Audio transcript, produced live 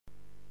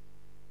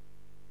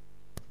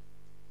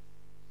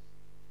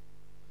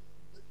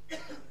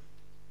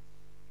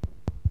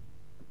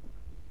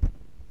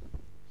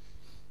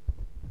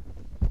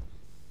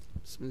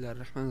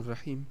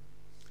Bismillahirrahmanirrahim.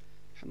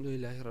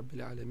 Alhamdulillahi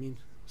rabbil alamin.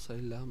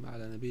 Sallallahu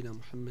ala nabina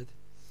Muhammad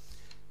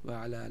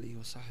wa ala alihi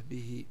wa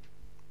sahbihi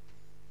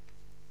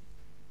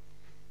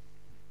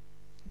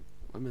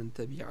wa man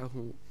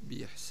tabi'ahu bi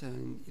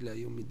ihsan ila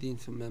yawmiddin,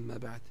 thumma ma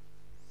ba'd.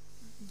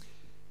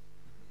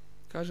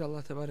 Kaže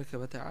Allah tabaraka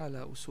wa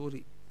ta'ala u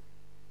suri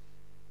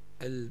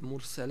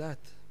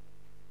Al-Mursalat,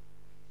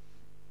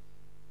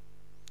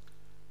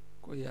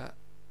 koja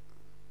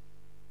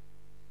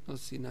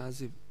nosi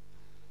naziv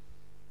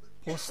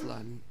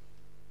poslani,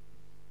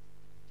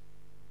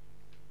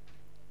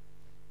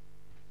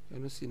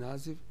 nosi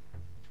naziv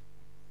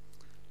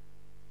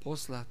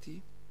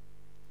poslati,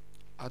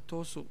 a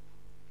to su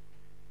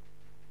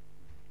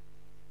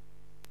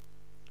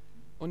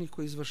oni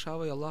koji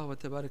izvršavaju Allahova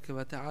tebareke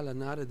ve ta'ala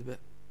naredbe,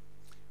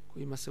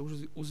 kojima se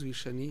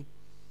uzvišeni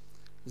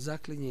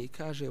zaklinje i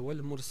kaže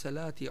wal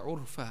mursalati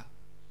urfa,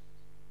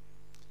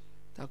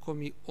 tako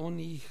mi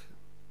onih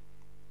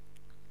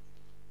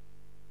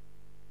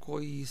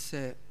koji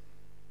se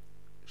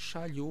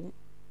šalju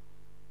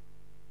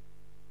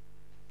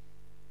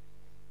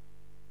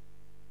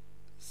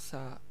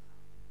sa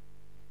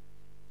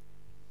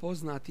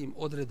poznatim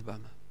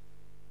odredbama,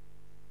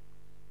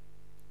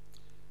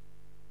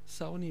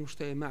 sa onim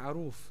što je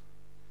ma'ruf,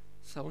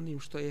 sa onim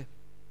što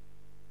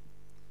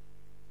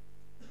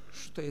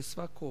je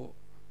svako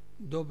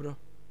dobro,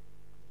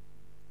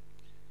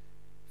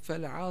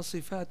 fel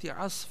asifati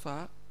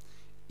asfa,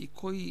 i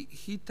koji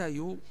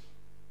hitaju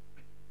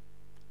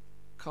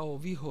kao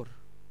vihor,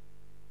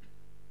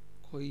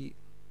 koji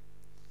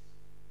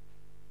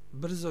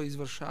brzo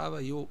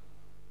izvršavaju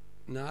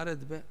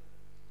naredbe,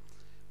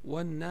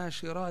 wan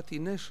naširati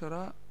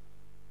nešra,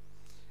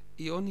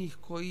 i onih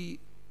koji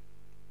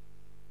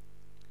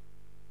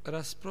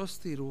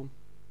rasprostiru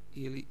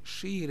ili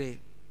šire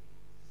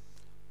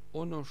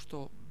ono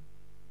što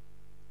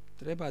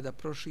treba da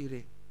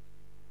prošire,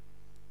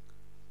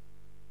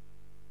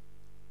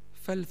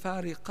 fel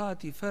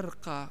fariqati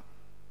farqa,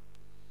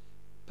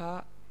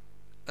 pa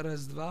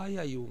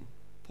razdvajaju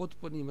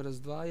potpunim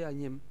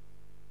razdvajanjem,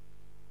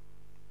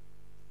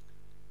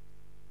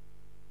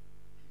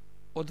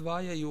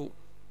 odvajaju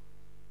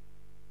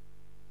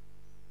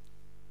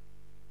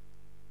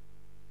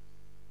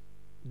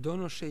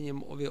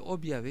donošenjem ove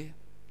objave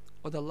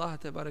od Allaha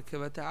tebareke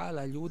ve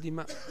ta'ala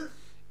ljudima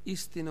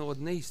istinu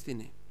od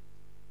neistine,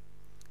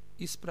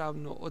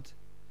 ispravno od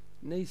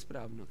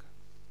neispravnoga.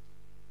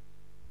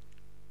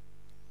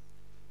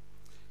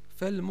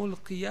 Fel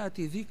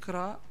mulqiyati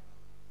zikra,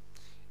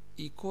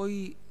 i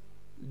koji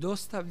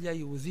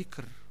dostavljaju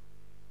zikr,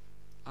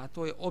 a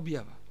to je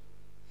objava.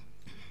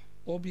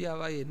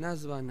 Objava je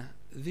nazvana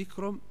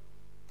zikrom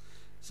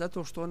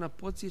zato što ona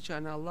podsjeća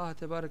na Allaha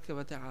tebareke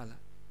ve ta'ala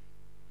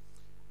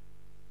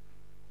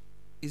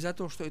i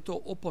zato što je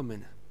to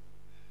opomena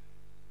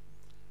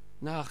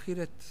na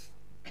ahiret,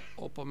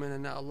 opomena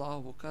na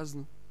Allahovu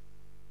kaznu,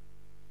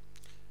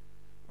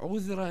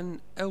 uzran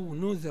au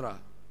nuzra,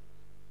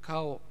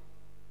 kao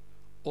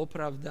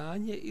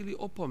opravdanje ili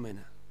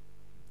opomena.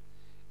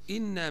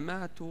 Inna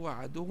ma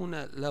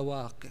tu'aduna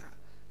lawaqi',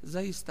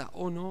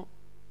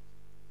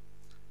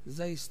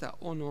 zaista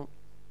ono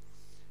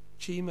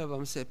čime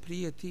vam se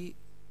prijeti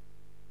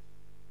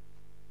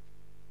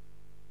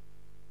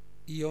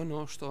i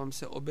ono što vam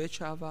se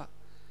obećava,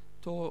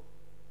 to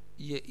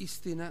je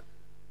istina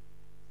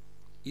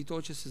i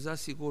to će se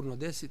zasigurno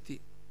desiti,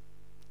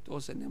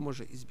 to se ne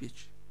može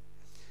izbjeći.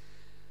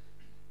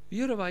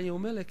 Vjerovanje u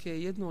meleke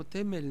je jedno od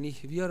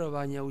temeljnih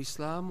vjerovanja u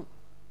islamu,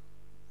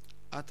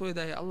 a to je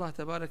da je Allah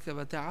tabaraka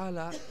wa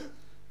ta'ala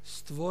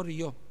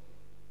stvorio.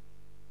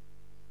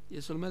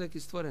 Jesu li meleki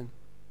stvoreni?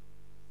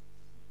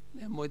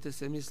 Nemojte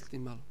se misliti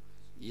malo.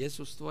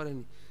 Jesu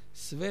stvoreni.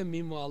 Sve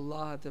mimo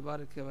Allaha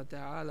tabaraka wa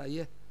ta'ala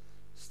je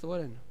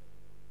stvoreno.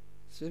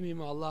 Sve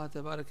mimo Allaha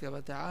tabaraka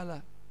wa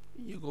ta'ala,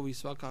 njegovi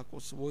svakako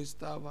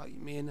svojstava,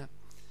 imena,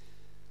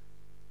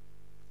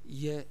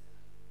 je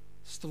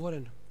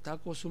stvoreno.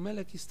 Tako su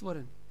meleki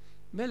stvoreni.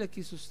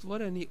 Meleki su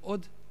stvoreni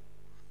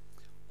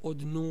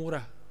od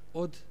nura,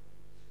 od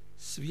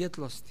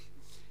svjetlosti.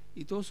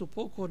 I to su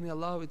pokorni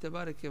Allahovi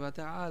tebareke wa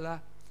ta'ala,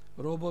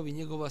 robovi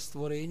njegova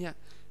stvorenja,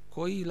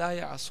 koji la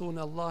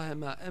ya'sun Allahe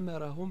ma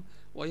emarahum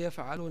wa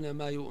yaf'aluna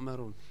ma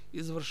yu'marun,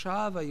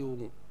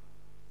 izvršavaju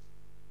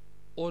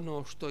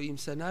ono što im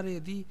se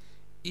naredi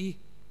i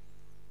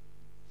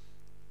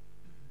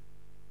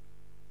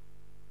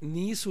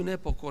nisu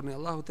nepokorni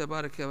Allahu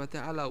tebareke wa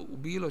ta'ala u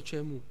bilo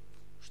čemu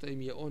što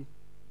im je on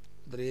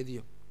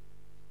odredio.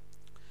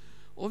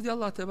 Ovdje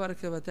Allah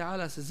tebareke wa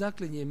ta'ala se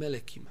zaklinje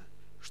melekima,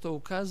 što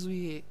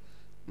ukazuje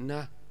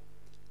na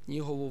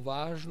njihovu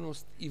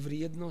važnost i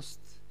vrijednost,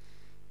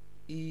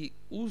 i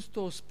uz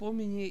to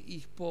spominje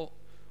ih po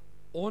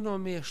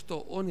onome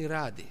što oni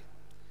rade.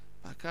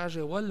 Pa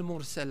kaže wal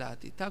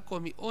mursalati, tako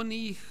mi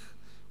onih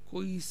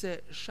koji se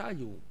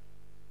šalju,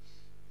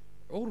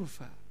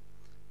 urfa,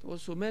 to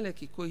su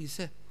meleki koji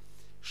se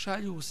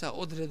šalju sa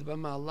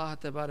odredbama Allaha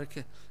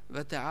tebareke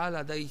ve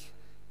ta'ala da ih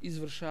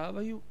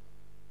izvršavaju,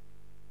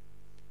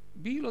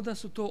 bilo da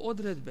su to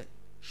odredbe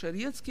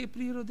šerijatske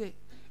prirode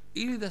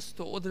ili da su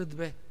to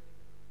odredbe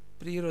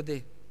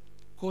prirode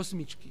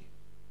kosmičke.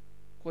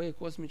 Koje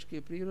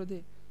kosmičke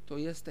prirode? To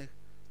jeste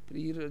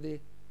prirode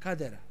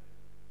kadera.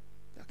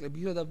 Dakle,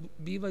 bilo da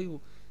bivaju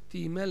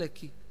ti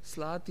meleki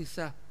slati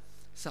sa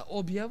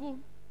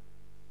objavom,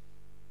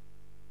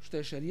 što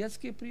je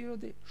šerijatske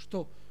prirode,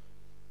 što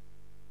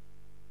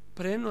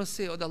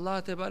prenose od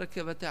Allaha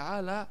tebareke ve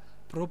taala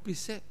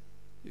propise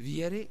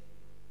vjere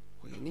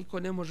koje niko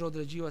ne može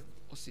određivati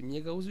osim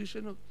njega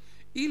uzvišenog,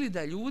 ili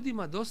da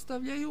ljudima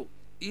dostavljaju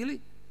ili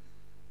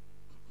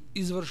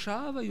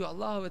izvršavaju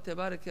Allahove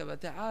tebareke ve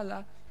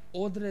taala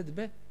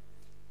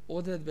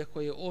odredbe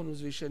koje on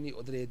uzvišeni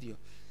odredio.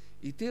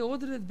 I te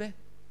odredbe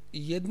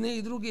jedne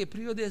i druge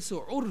prirode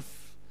su urf.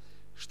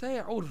 Šta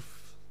je urf?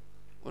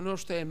 Ono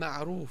što je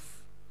ma'ruf.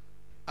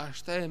 A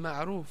šta je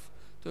ma'ruf?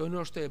 To je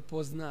ono što je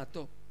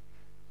poznato.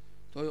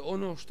 To je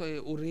ono što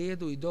je u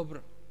redu i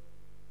dobro.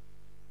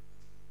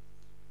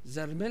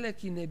 Zar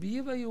meleki ne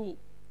bivaju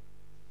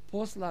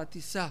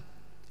poslati sa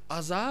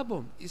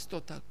azabom? Isto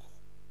tako.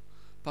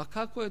 Pa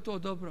kako je to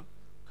dobro?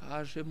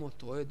 Kažemo,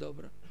 to je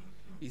dobro.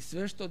 I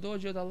sve što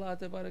dođe od Allaha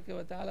tebareke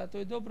ve taala, to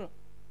je dobro.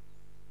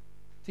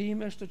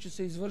 Time što će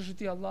se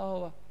izvršiti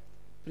Allahova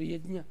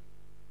prijetnja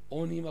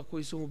onima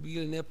koji su mu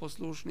bili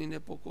neposlušni i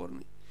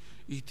nepokorni.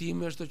 I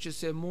time što će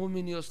se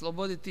mumini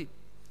osloboditi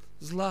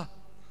zla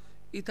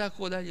i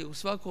tako dalje. U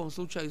svakom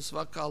slučaju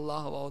svaka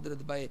Allahova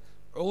odredba je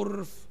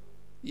urf,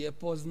 je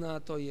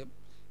poznato,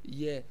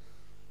 je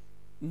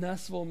na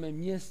svome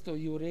mjestu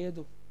i u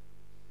redu.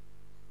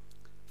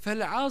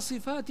 Fel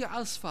asifati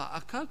asfa.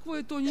 A kakvo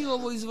je to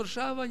njihovo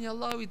izvršavanje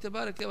Allahovi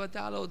tebareke ve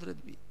taala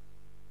odredbi?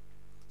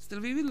 Ste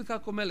li vi vidjeli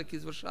kako meleki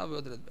izvršavaju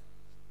odredbe?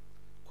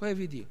 Ko je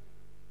vidio?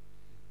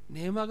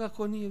 Nema ga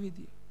ko nije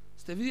vidio.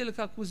 Ste vidjeli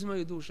kako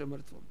uzimaju duše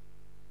mrtvom?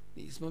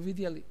 Nismo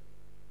vidjeli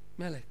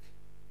meleke.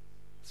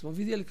 Smo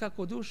vidjeli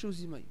kako duše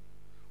uzimaju.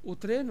 U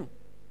trenu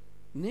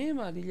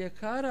nema ni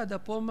ljekara da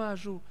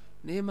pomažu,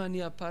 nema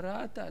ni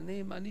aparata,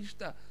 nema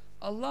ništa.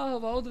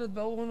 Allahova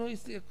odredba u onoj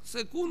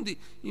sekundi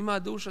ima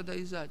duša da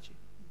izađe.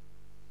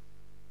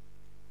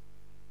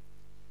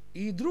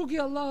 I drugi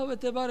Allahove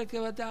tebareke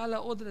ve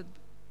taala odredbe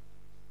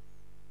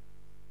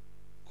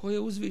koje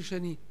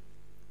uzvišeni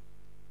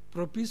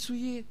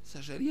propisuje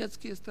sa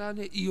šerijatske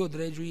strane i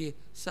određuje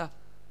sa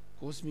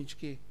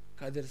kosmičke,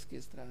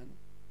 kaderske strane.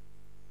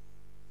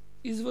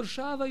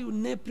 Izvršavaju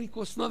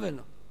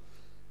neprikosnoveno.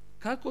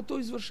 Kako to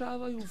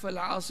izvršavaju? Fel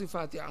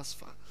asifati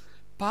asfa.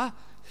 Pa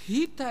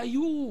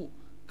hitaju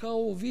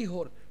kao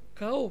vihor,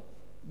 kao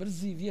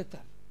brzi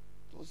vjetar.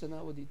 To se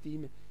navodi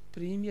time.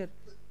 Primjer,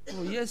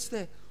 to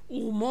jeste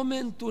u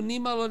momentu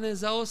nimalo ne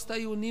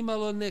zaostaju,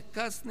 nimalo ne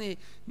kasne,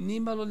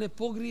 nimalo ne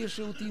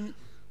pogriješe u tim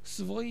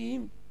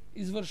svojim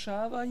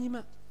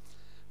izvršavanjima.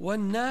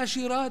 Wan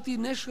naširati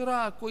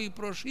nešra, koji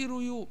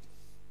proširuju,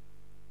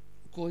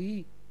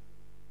 koji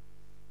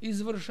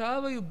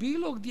izvršavaju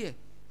bilo gdje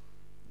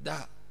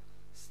da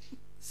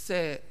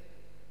se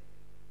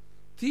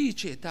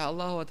tiče ta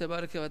Allahova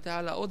tebareke ve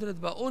taala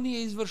odredba, oni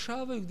je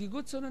izvršavaju gdje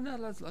god se ona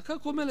nalazila.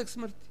 Kako melek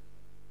smrti?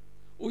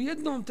 U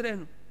jednom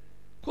trenu.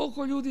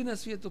 Koliko ljudi na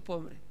svijetu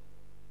pomre?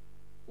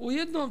 U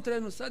jednom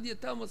trenu, sad je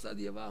tamo, sad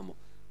je vamo.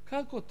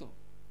 Kako to?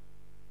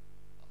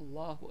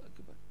 Allahu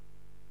ekber.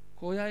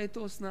 Koja je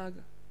to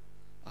snaga?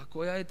 A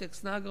koja je tek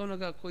snaga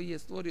onoga koji je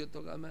stvorio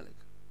toga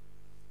meleka?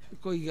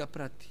 Koji ga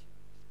prati?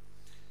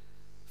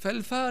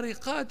 Fel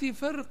fariqati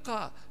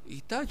farqa.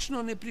 I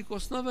tačno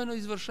neprikosnoveno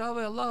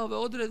izvršavaju Allahove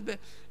odredbe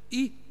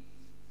i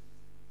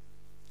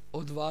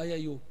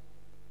odvajaju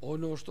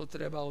ono što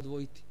treba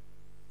odvojiti.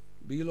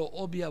 Bilo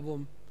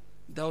objavom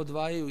da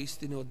odvajaju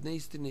istine od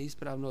neistine,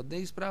 ispravno od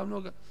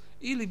neispravnoga,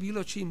 ili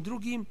bilo čim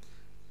drugim.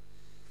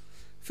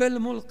 Fel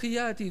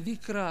mulqiyati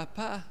zikra,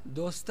 pa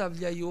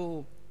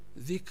dostavljaju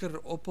zikr,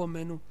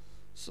 opomenu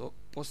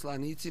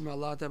poslanicima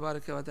Allah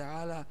tebareke ve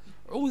taala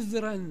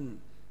uzran,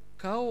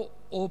 kao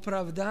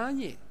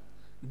opravdanje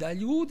da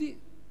ljudi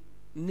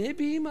ne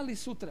bi imali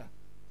sutra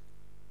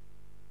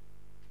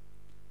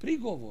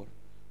prigovor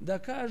da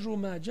kažu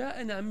ma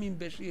ja'ana min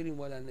bashirin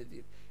wala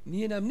nadir.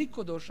 Nije nam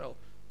niko došao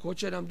ko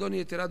će nam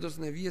donijeti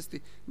radosne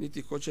vijesti,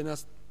 niti ko će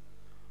nas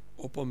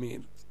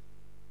opomenuti.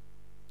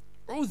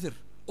 Uzr,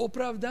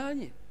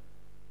 opravdanje.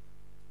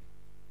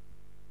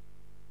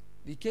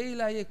 Likej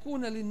la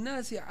yekuna lin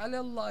nasi ala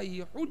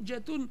Allahi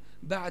hujjatun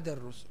ba'da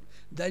ar-rusul.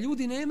 Da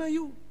ljudi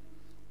nemaju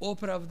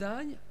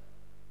opravdanja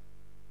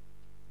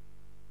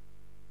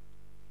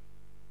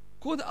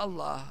kod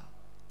Allaha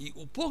i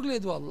u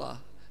pogledu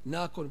Allaha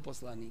nakon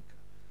poslanika.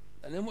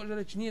 Da ne može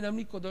reći nije nam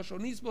niko došao,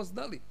 nismo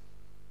znali.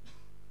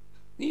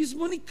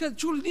 Nismo nikad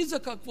čuli ni za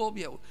kakvu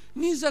objavu,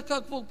 ni za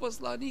kakvog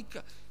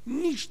poslanika,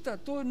 ništa,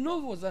 to je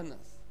novo za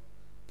nas.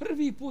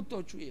 Prvi put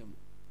to čujemo.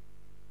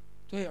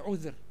 To je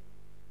uzr.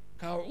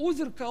 Kao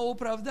uzr, kao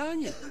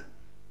opravdanje.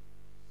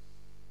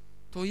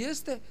 To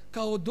jeste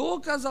kao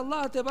dokaz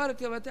Allah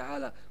tebareke ve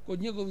taala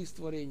kod njegovih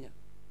stvorenja.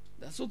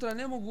 Da sutra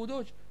ne mogu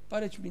doći, pa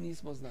reći mi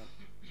nismo znali.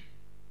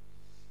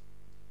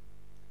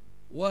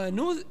 Wa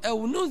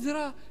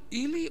nuzra,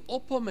 ili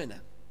opomena.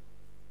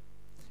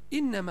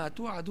 innama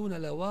tu'aduna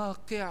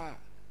lawaqi',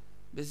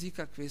 bez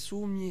ikakve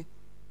sumnje,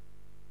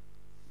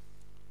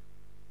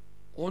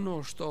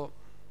 ono što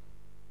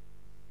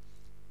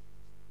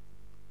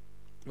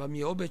vam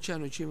je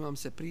obećano, čim vam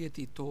se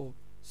prijeti,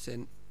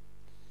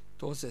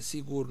 to se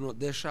sigurno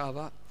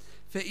dešava.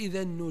 Fe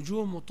idhen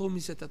nuđumu, to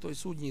mislite, to je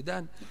sudnji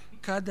dan,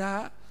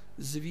 kada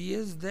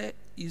zvijezde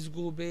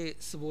izgube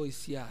svoj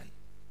sjaj.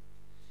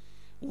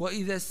 Wa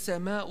idhe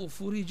sema'u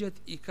furiđet,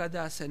 i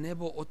kada se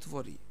nebo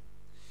otvori.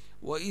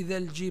 Wa idhe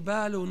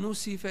l'đibalu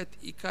nusifet,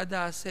 i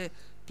kada se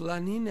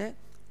planine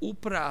u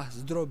prah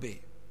zdrobe.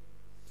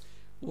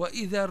 Wa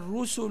idhe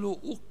rusulu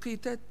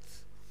uqitet,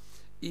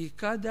 i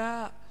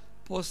kada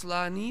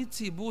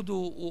poslanici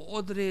budu u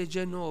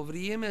određeno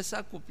vrijeme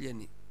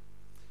sakupljeni.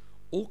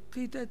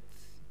 Uqitet,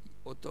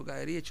 od toga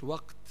je riječ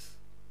vakt,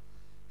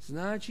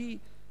 znači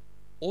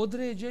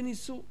određeni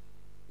su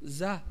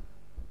za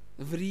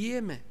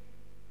vrijeme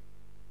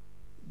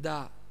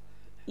da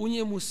u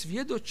njemu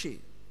svjedoče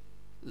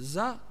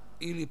za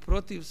ili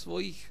protiv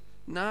svojih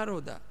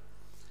naroda.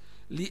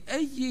 Li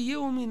ayyi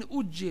yawmin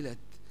ujjilat,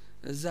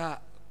 za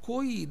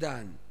koji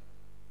dan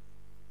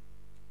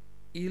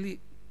ili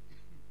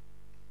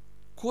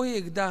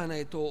kojeg dana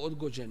je to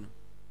odgođeno,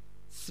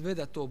 sve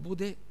da to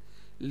bude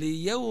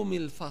li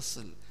yawmil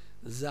fasl,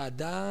 za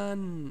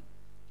dan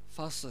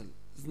fasl,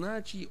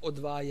 znači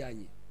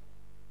odvajanje.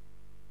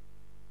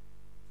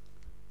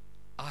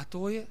 A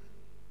to je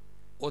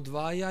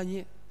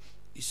odvajanje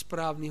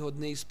ispravnih od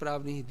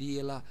neispravnih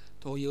dijela,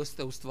 to je u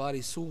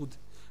stvari sud.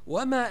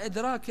 وَمَا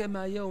أَدْرَاكَ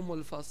مَا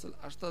يَوْمُ الْفَصْلِ,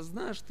 a šta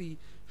znaš ti,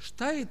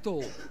 šta je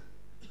to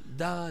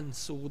dan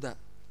suda?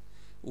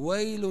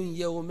 وَيْلٌ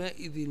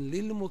يَوْمَئِذٍ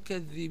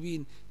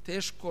لِلْمُكَذِّبِينَ,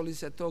 teško li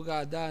se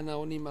toga dana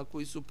onima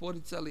koji su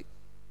poricali.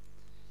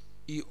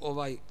 I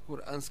ovaj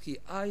kuranski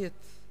ajet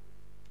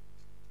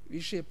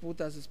više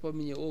puta se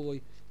spominje u ovoj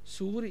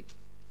suri,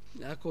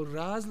 nakon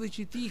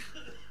različitih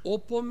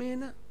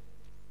opomena,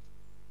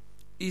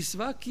 i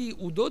svaki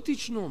u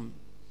dotičnom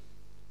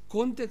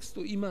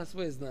kontekstu ima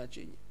svoje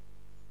značenje.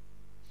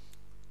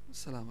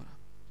 Salamu alaikum.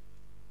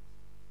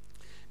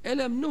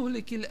 Elem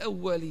nuhlikil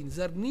awwalin,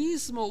 zar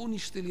nismo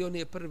uništili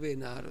one prve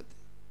narode?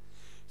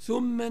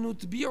 Thumme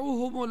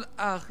nutbi'uhumul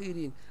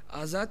akhirin,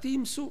 a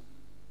zatim su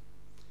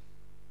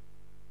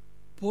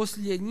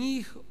poslije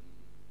njih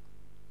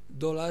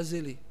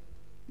dolazili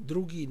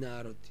drugi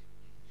narodi.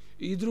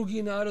 I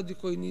drugi narodi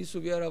koji nisu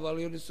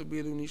vjerovali, oni su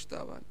bili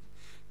uništavani.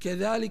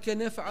 Kedalike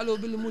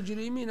nef'alu bil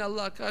muđrimin,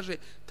 Allah kaže,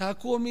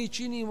 tako mi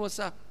činimo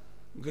sa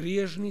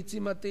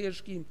griježnicima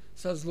teškim,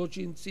 sa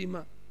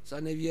zločincima, sa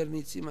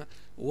nevjernicima.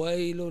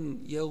 Wailun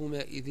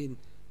yawma idin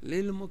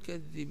lil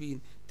mukaththibin,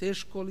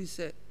 teško li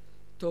se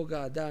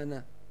toga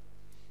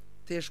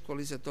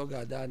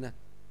dana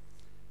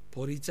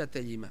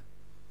poricateljima.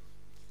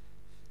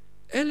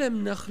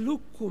 Elem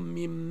nahlukum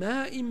min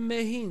ma'in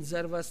mahin,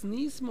 zar vas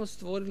nismo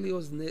stvorili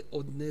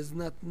od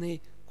neznatne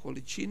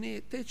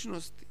količine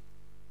tečnosti?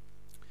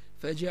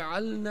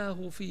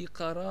 Feđa'alnahu fi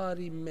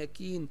qararin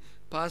makin,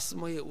 pa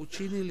smo je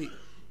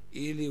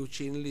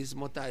učinili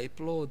smo taj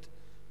plod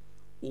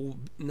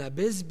na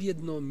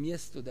bezbjednom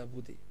mjestu da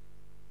bude.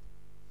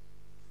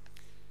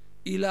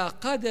 Ila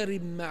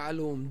qadarin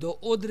ma'lum, do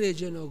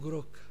određenog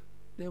roka,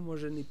 ne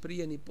može ni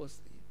prije ni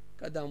poslije,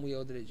 kada mu je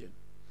određeno.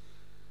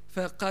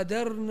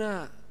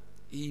 Faqadarna,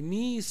 i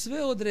mi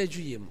sve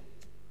određujemo.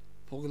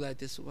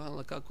 Pogledajte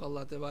subhanallah kako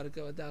Allah te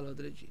bareke ve taala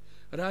određuje.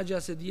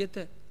 Rađa se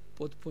dijete,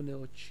 potpune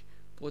oči,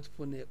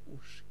 potpune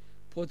uši,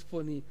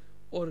 potpuni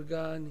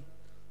organi.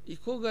 I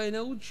koga je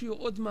naučio,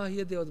 odmah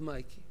jede od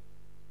majke.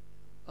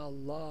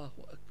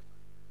 Allahu akbar.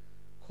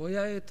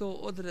 Koja je to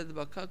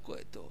odredba, kako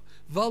je to?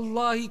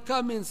 Wallahi,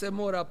 kamen se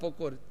mora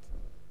pokoriti.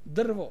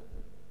 Drvo,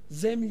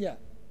 zemlja,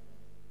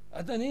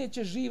 a da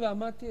neće živa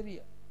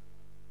materija.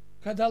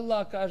 Kad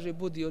Allah kaže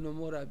budi, ono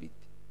mora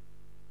biti.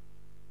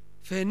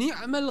 Fe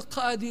ni'mal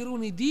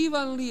qadiruni,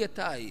 divan li je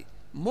taj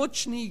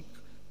moćnik,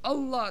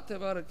 Allah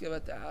tebareke ve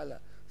taala,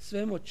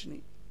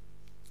 svemoćni,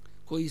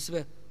 koji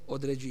sve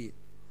određuje.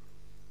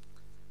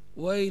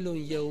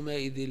 Wailun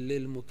yawma idhil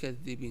lil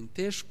mukaththibin,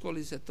 teško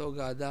li se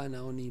toga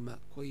dana onima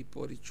koji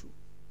poriču,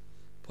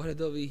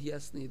 pored ovih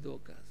jasnih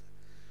dokaza.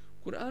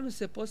 U Kur'anu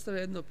se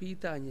postavlja jedno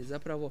pitanje,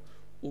 zapravo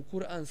u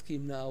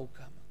kuranskim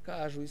naukama.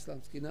 Kažu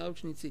islamski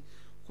naučnici,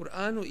 u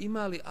Kur'anu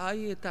ima li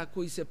ajeta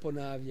koji se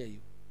ponavljaju?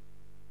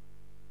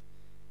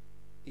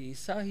 I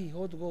sahih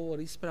odgovor,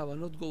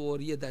 ispravan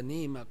odgovor je da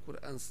nema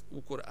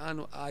u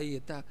Kur'anu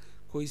ajeta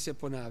koji se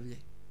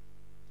ponavljaju.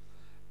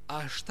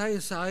 A šta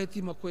je sa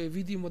ajetima koje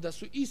vidimo da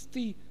su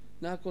isti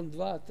nakon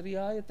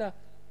 2-3 ajeta,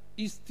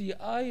 isti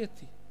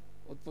ajeti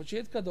od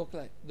početka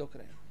do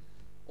kraja?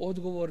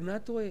 Odgovor na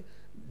to je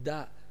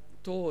da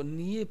to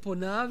nije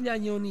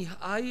ponavljanje onih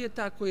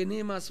ajeta koje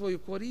nema svoju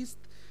korist,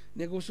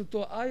 nego su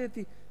to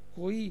ajeti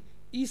koji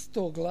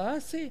isto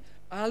glase,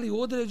 ali u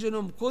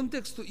određenom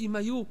kontekstu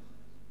imaju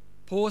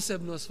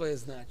posebno svoje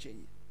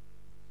značenje.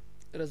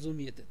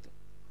 Razumijete to?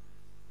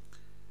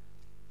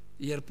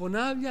 Jer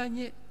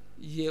ponavljanje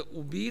je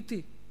u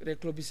biti,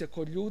 reklo bi se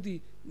kod ljudi,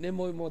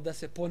 nemojmo da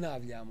se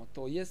ponavljamo.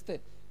 To jeste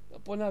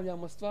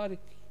ponavljamo stvari,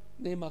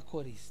 nema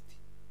koristi.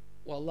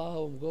 U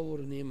Allahovom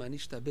govoru nema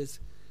ništa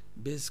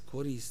bez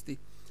koristi.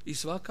 I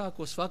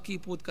svakako svaki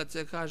put kad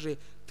se kaže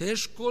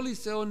teško li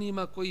se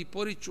onima koji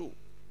poriču,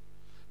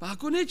 pa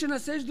ako neće na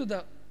seždu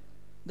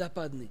da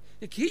padne,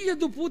 nek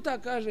 1000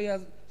 puta kaže ja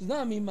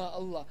znam ima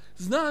Allah,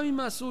 znam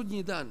ima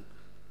sudnji dan,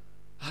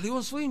 ali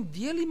on svojim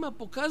dijelima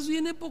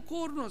pokazuje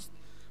nepokornost,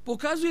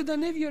 pokazuje da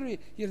ne vjeruje,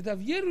 jer da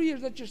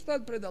vjeruješ da ćeš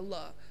stati pred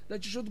Allah, da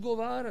ćeš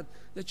odgovarat,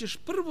 da ćeš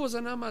prvo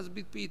za namaz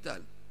biti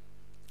pitan,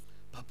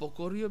 pa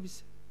pokorio bi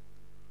se.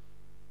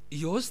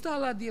 I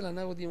ostala djela,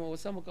 navodimo ovo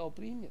samo kao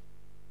primjer.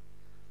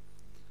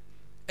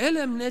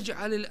 Elem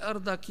neđ'alil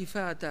arda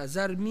kifata,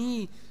 zar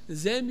mi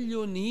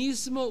zemlju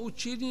nismo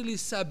učinili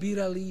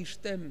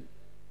sabiralištem?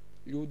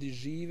 Ljudi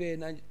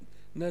žive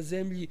na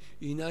zemlji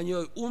i na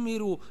njoj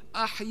umiru,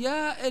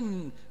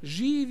 ahjaen,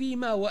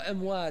 živima wa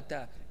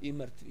emwata, i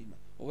mrtvima.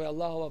 Ovo je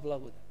Allahova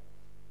blagodat.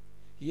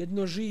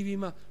 Jedno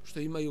živima što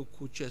imaju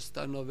kuće,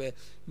 stanove,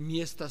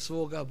 mjesta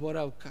svoga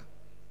boravka.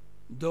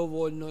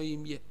 Dovoljno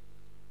im je.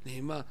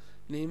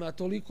 Nema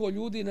toliko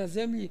ljudi na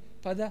zemlji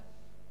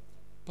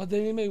pa da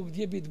imaju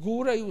gdje biti,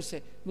 guraju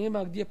se,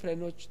 nema gdje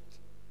prenoćiti.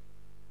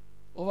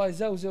 Ovaj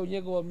zauzeo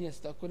njegovo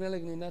mjesto, ako ne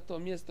legne na to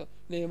mjesto,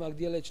 nema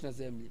gdje leći na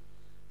zemlji.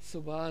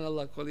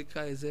 Subhanallah,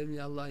 kolika je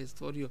zemlja Allah je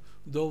stvorio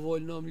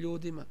dovoljnom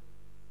ljudima.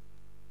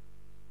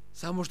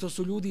 Samo što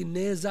su ljudi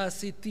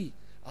nezasiti,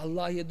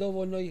 Allah je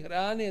dovoljno i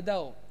hrane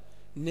dao.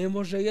 Ne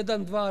može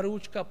 1-2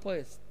 ručka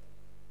pojesti.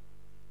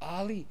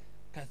 Ali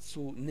kad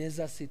su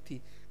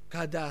nezasiti,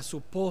 kada su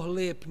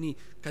pohlepni,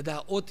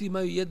 kada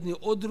otimaju jedni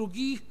od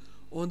drugih,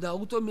 onda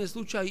u tom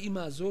slučaju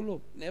ima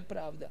zulum,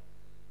 nepravda.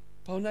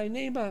 Pa onaj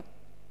nema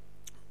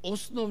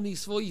osnovnih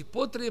svojih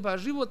potreba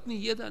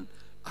životnih jedan,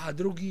 a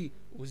drugi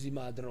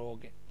uzima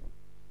droge.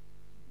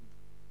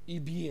 I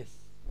bijes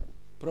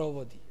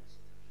provodi.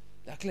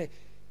 Dakle,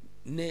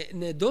 ne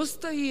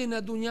nedostaje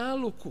na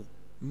dunjaluku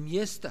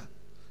mjesta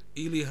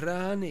ili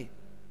hrane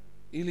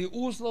ili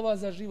uslova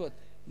za život,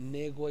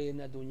 nego je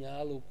na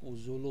dunjaluku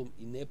zulum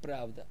i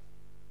nepravda.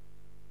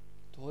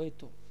 To je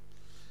to.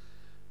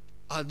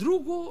 A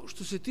drugo,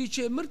 što se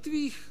tiče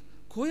mrtvih,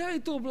 koja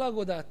je to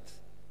blagodat?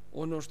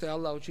 Ono što je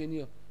Allah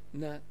učinio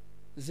na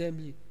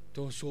zemlji,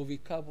 to su ovi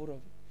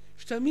kaburovi.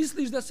 Šta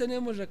misliš da se ne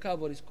može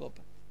kabor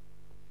iskopati?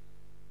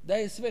 Da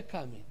je sve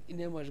kamen i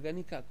ne možeš ga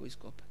nikako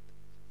iskopati.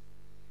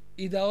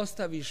 I da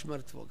ostaviš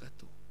mrtvoga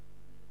tu.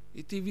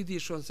 I ti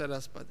vidiš on se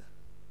raspada.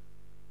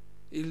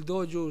 Ili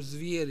dođu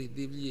zvijeri,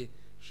 divlje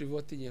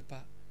životinje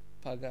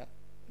pa ga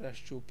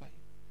raščupaju.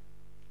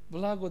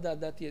 Blagodat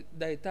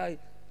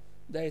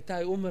da je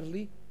taj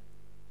umrli,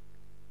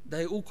 da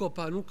je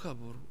ukopan u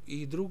kaboru.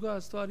 I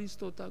druga stvar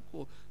isto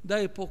tako, da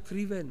je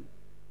pokriven.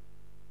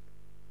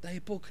 Da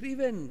je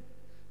pokriven.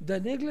 Da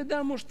ne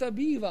gledamo šta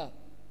biva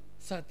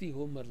sa tih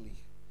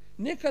umrlih.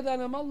 Nekada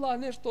nam Allah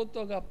nešto od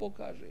toga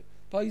pokaže,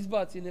 pa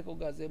izbaci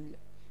nekoga zemlja.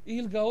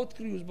 Ili ga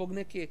otkriju zbog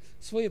neke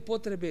svoje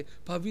potrebe,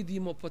 pa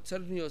vidimo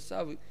pocrnio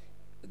sav,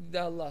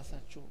 da Allah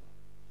sačuva.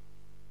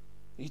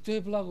 I to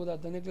je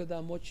blagodat da ne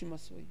gledamo očima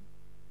svojim.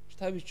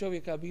 Šta bi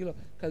čovjeka bilo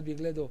kad bi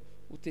gledao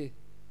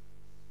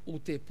u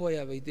te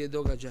pojave i te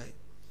događaje.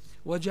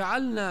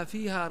 وَجَعَلْنَا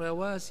فِيهَا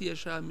رَوَاسِيَ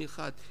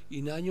شَامِخَاتِ,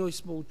 i na njoj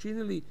smo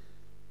učinili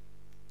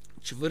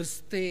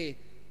čvrste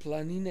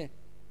planine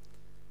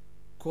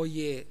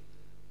koje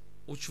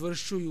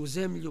učvršćuju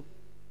zemlju.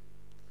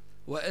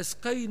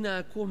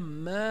 وَأَسْقَيْنَاكُمْ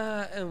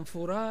مَاءً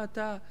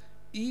فُرَاتًا,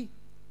 i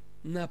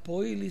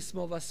napojili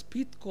smo vas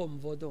pitkom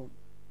vodom.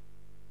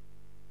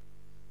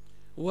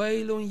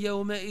 وَيْلٌ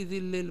يَوْمَئِذٍ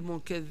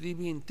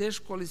لِلْمُكَذِّبِينَ,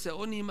 teško li se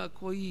onima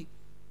koji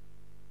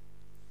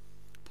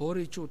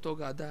poriču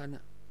toga dana.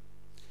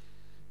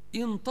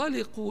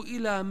 انطلقوا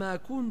إلى ما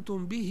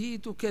كنتم به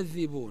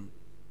تكذبون,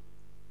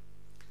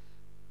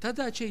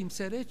 tada će im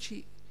se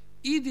reći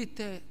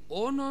idite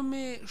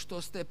onome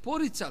što ste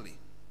poricali.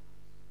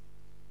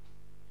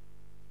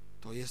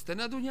 To jeste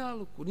na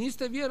dunjaluku.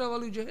 Niste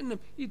vjerovali u džehennem,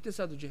 idite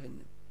sad u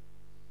džehennem.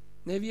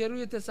 Ne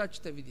vjerujete, sad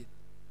ćete vidjeti.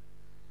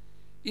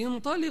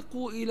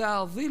 انطلقوا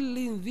إلى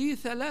ظل ذي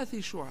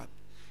 3 شعب,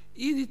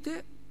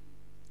 idite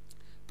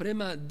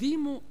prema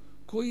dimu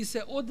koji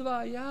se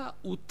odvaja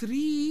u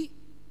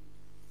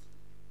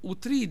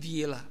 3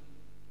 dijela.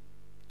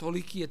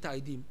 Toliki je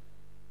taj dim.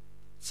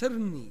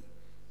 Crni,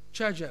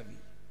 čađavi,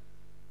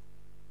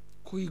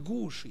 koji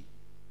guši.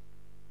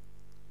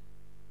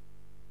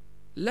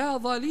 La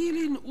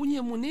zalilin, u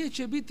njemu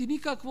neće biti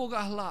nikakvog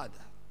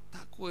hlada.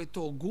 Tako je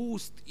to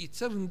gust i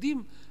crn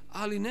dim,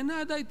 ali ne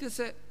nadajte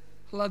se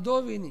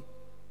hladovini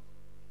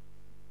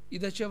i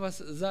da će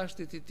vas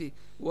zaštititi.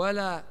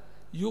 Wala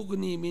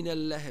yugni min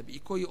al-lahab, i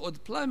koji od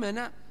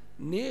plamena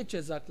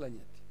neće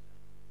zaklanjati.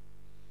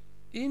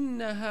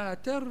 Innaha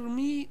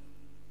tarmi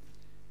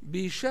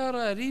bi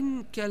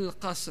shararin kal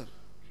qasr,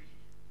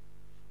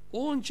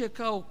 on će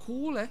kao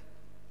kule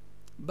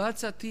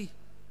bacati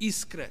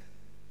iskre.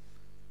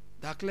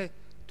 Dakle,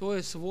 to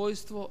je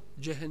svojstvo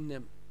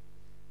džehennem.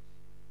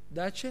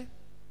 Da će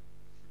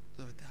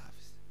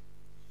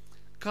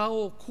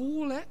kao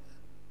kule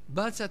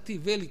bacati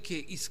velike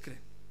iskre.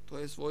 To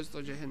je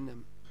svojstvo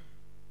džehennema.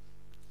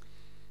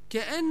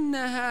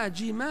 Ke'enneha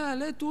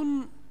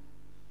džimaletun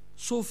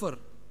sufr.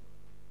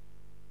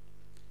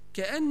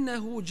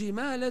 Ke'ennehu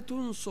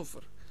džimaletun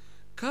sufr.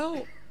 Kao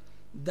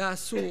da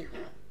su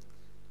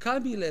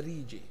kabile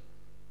riđe.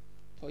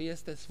 To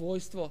jeste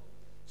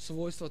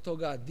svojstvo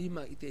toga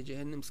dima i te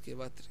džehennemske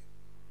vatre.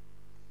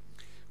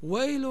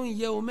 Wailun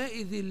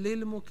yawma'idhin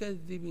lil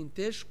mukaththibin.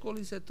 Teško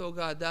li se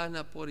toga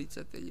dana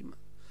poricateljima.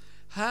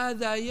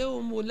 Hada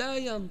yawmu la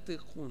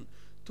yantiqun.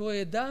 To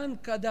je dan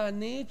kada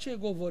neće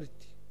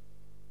govoriti.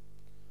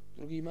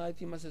 Drugim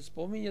ajetima se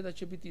spominje da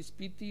će biti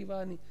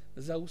ispitivani,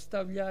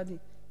 zaustavljani,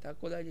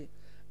 tako dalje.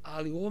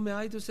 Ali u ovome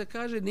ajetu se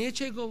kaže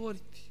neće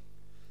govoriti.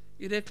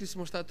 I rekli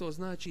smo šta to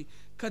znači.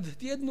 Kad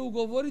tjednu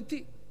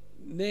govoriti,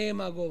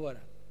 nema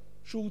govora.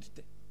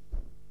 Šutite.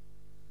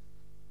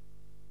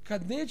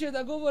 Kad neće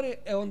da govore,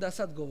 onda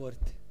sad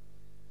govorite.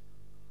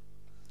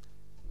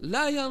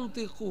 La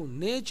yantiqun,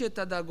 neće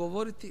tada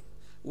govoriti.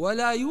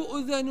 Wala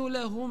yu'dhanu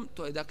lahum,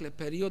 to je dakle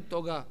period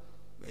toga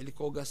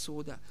velikoga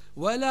suda.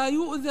 Wala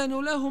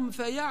yu'dhanu lahum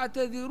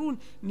faya'tadhirun,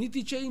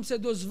 niti će im se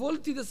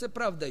dozvoliti da se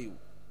pravdaju.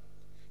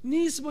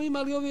 Nismo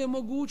imali ove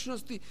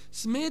mogućnosti,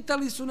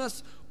 smetali su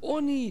nas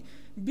oni,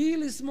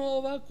 bili smo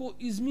ovako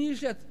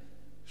izmišljati.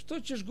 Što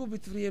ćeš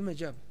gubiti vrijeme,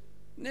 džabe?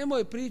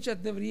 Nemoj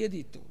pričat, ne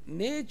vrijedi to.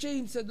 Neće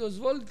im se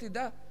dozvoliti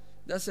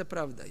da se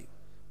pravdaju.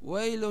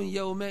 Wailun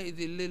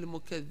yawma'idhin lil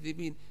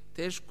mukaththibin.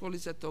 Teško li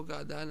se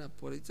toga dana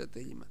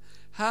poricateljima.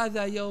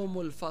 Hada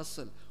yawmul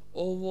fasl.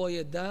 Ovo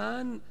je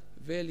dan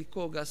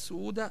velikoga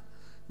suda.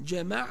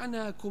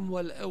 Jama'nakum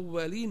wal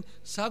awwalin.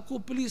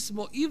 Sakupili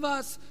smo i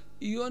vas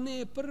i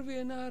one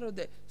prve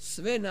narode,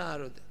 sve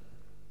narode.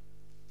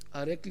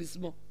 A rekli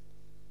smo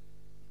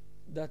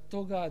da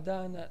toga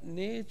dana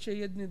neće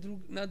jedni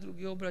na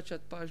drugi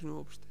obraćati pažnju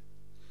uopšte.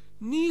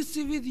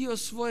 Nisi vidio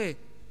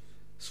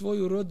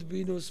svoju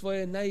rodbinu,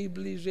 svoje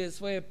najbliže,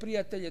 svoje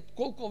prijatelje,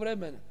 koliko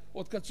vremena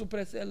od kad su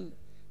preselili,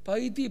 pa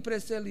i ti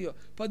preselio,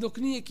 pa dok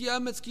nije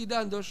kijametski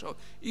dan došao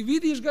i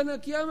vidiš ga na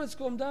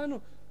kijametskom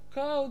danu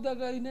kao da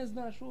ga i ne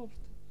znaš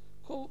uopšte,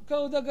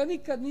 kao da ga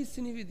nikad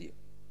nisi ni vidio.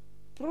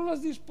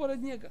 Prolaziš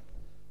pored njega,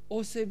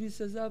 o sebi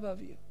se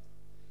zabavio.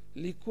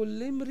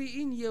 Likulli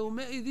imri'in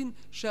yawma'idhin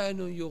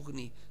sha'nun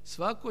yughni.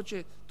 Svako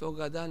će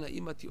toga dana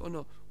imati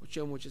ono o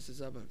čemu će se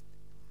zabaviti.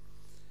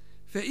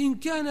 Fa in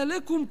kana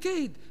lakum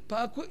kaid,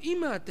 pa ako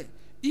imate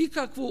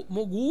ikakvu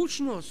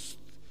mogućnost,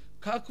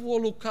 kakvo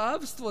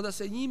lukavstvo da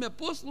se njime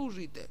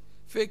poslužite,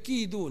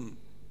 fekidun,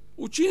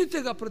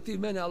 učinite ga protiv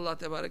mene, Allah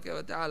tebareke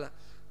ve taala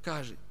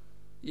kaže.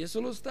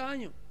 Jesu li u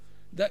stanju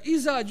da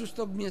izađu s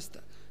tog mjesta,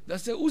 da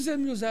se u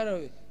zemlju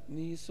zarove?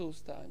 Nisu u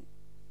stanju.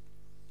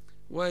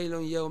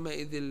 Wailun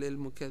yawma'idhin lil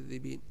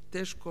mukaththibin.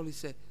 Teško li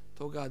se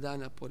toga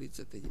dana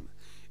poricateljima.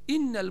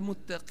 Innal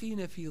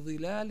muttaqina fi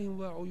dhilalin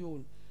wa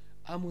uyun.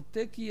 A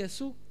mutekije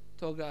su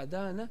toga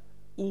dana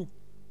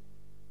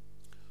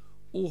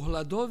u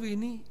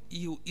hladovini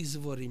i u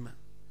izvorima.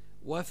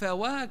 Wa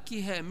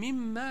fawakiha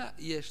mimma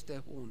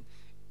yashtahun.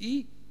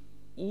 I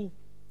u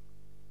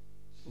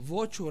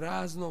voću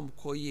raznom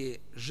koje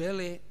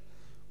žele.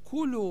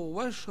 Kulu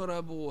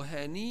washrabu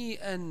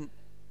hani'an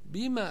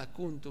bima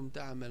kuntum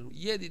ta'malu.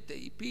 Jedite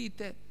i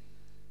pijte,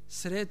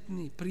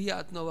 sretni,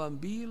 prijatno vam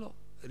bilo,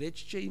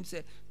 reći će im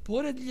se,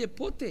 pored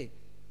ljepote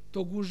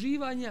tog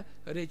uživanja,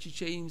 reći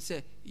će im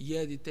se,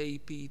 jedite i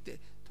pijte.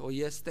 To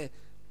jeste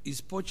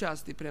iz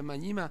počasti prema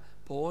njima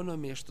po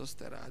onome što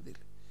ste radili.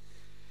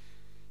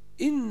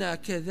 Inna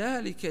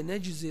kedalike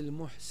neđzil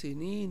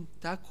muhsinin,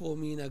 tako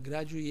mi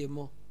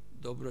nagrađujemo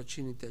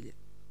dobročinitelje.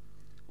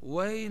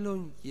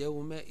 Wailun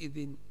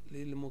yawma'idhin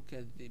lil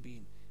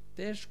mukaththibin.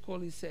 Teško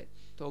li se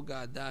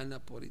toga dana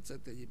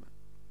poricateljima.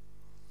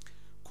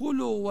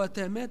 Kulu wa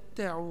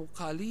tamatta'u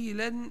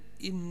qalilan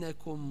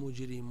innakum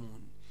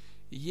mujrimun.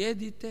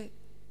 Jedite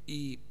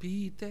i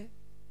pijte.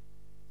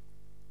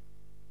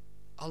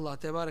 Allah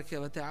tebareke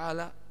ve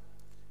taala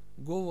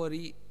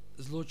govori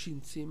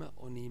zločincima,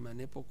 onima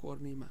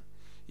nepokornima,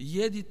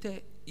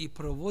 jedite i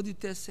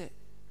provodite se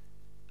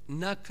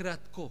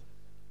nakratko.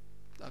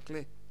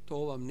 Dakle, to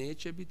vam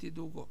neće biti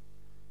dugo.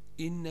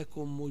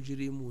 Innekum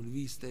mujrimun,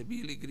 vi ste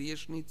bili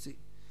griješnici.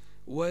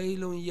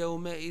 Wailun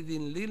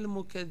yawma'idhin lil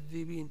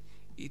mukaththibin.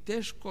 I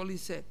teško li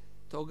se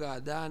toga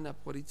dana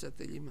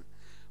poricateljima.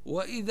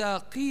 Wa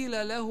idha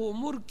qila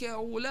lahum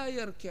urka'u la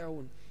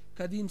yarka'un.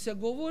 Kad im se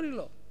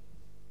govorilo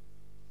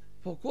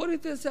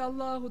pokorite se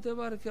Allahu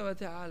tebareke ve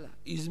taala,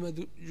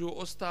 između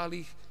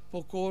ostalih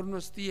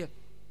pokornosti je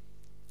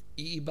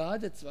i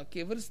ibadet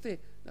svake vrste,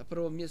 na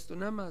prvom mjestu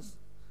namaz.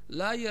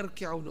 La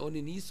yarka'un,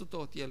 oni nisu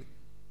to htjeli.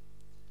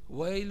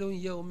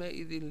 Wailun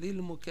yawma'idhin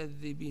lil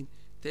mukaththibin.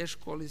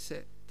 Teško li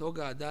se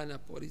toga dana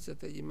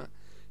poricateljima.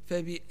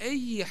 Fa bi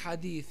ayyi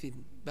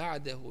hadithin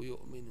ba'dahu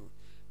yu'minun.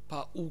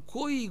 Pa u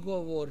koji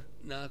govor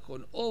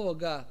nakon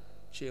ovoga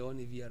će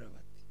oni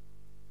vjerovati?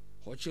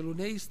 Hoće li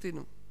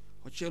neistinu?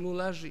 Hoće li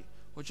laži?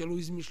 Hoće li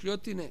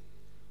izmišljotine?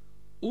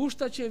 U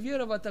šta će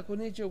vjerovati ako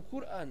neće u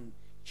Kur'an?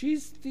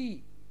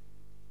 Čisti,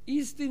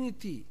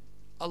 istiniti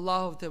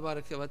Allahov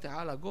tebareke ve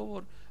taala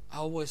govor,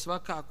 A ovo je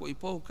svakako i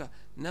pouka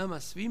nama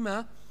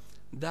svima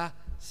da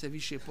se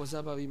više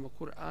pozabavimo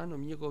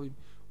Kur'anom, njegovim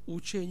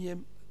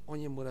učenjem, o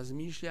njemu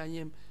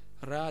razmišljanjem,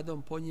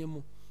 radom po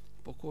njemu,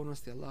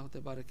 pokornosti Allahu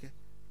te bareke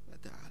ve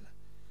taala.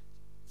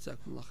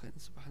 Jazakumullahu khairan,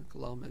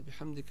 subhanakallahumma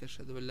bihamdika,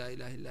 ashhadu an la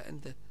ilaha illa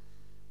anta,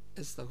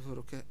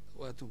 astaghfiruka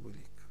wa atubu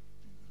ilaik.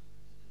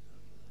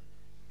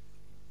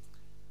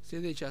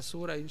 Sljedeća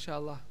sura, inša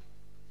Allah.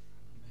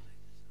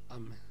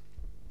 Amen.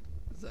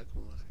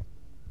 Jazakumullahu khairan.